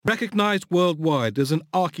Recognised worldwide as an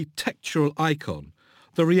architectural icon,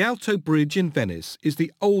 the Rialto Bridge in Venice is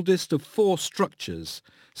the oldest of four structures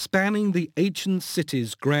spanning the ancient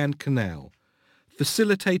city's Grand Canal,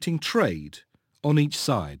 facilitating trade on each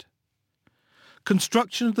side.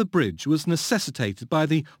 Construction of the bridge was necessitated by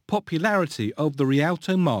the popularity of the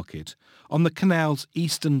Rialto market on the canal's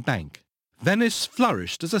eastern bank. Venice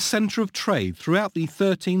flourished as a centre of trade throughout the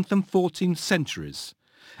 13th and 14th centuries,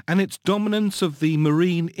 and its dominance of the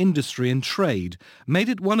marine industry and trade made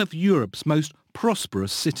it one of Europe's most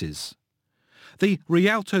prosperous cities. The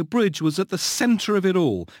Rialto Bridge was at the centre of it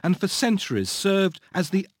all and for centuries served as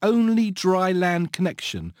the only dry land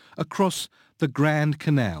connection across the Grand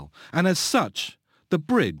Canal, and as such, the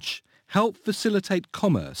bridge helped facilitate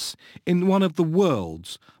commerce in one of the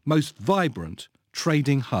world's most vibrant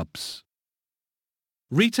trading hubs.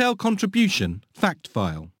 Retail contribution fact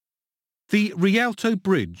file. The Rialto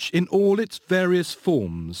Bridge in all its various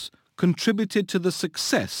forms contributed to the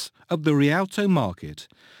success of the Rialto market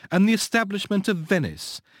and the establishment of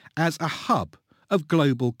Venice as a hub of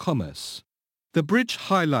global commerce. The bridge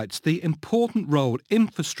highlights the important role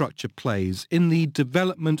infrastructure plays in the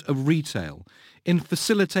development of retail, in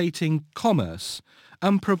facilitating commerce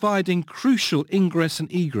and providing crucial ingress and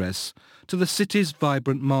egress to the city's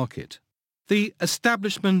vibrant market. The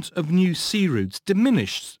establishment of new sea routes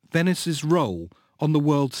diminished Venice's role on the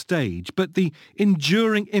world stage, but the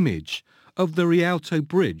enduring image of the Rialto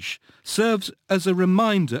Bridge serves as a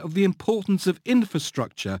reminder of the importance of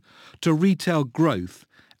infrastructure to retail growth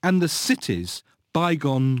and the city's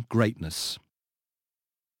bygone greatness.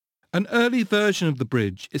 An early version of the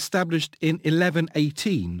bridge, established in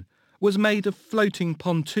 1118, was made of floating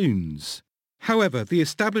pontoons. However, the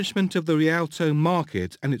establishment of the Rialto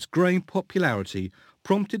market and its growing popularity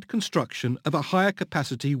prompted construction of a higher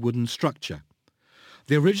capacity wooden structure.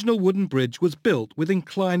 The original wooden bridge was built with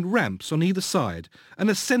inclined ramps on either side and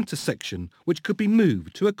a centre section which could be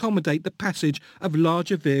moved to accommodate the passage of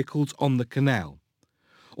larger vehicles on the canal.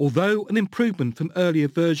 Although an improvement from earlier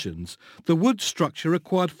versions, the wood structure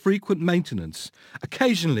required frequent maintenance,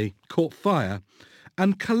 occasionally caught fire,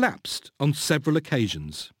 and collapsed on several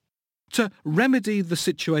occasions. To remedy the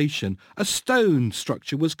situation, a stone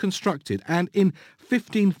structure was constructed, and in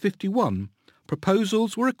 1551,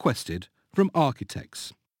 proposals were requested from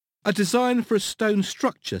architects. A design for a stone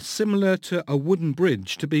structure similar to a wooden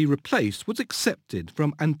bridge to be replaced was accepted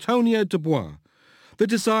from Antonio de Bois. The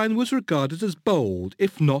design was regarded as bold,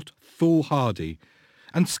 if not foolhardy,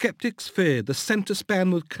 and skeptics feared the centre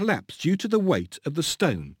span would collapse due to the weight of the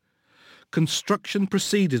stone. Construction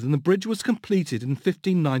proceeded and the bridge was completed in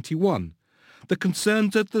 1591. The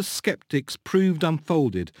concerns of the skeptics proved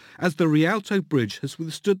unfolded, as the Rialto Bridge has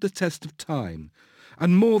withstood the test of time,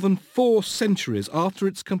 and more than 4 centuries after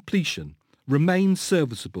its completion remains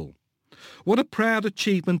serviceable. What a proud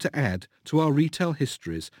achievement to add to our retail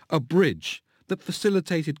histories, a bridge that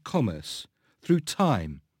facilitated commerce through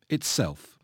time itself.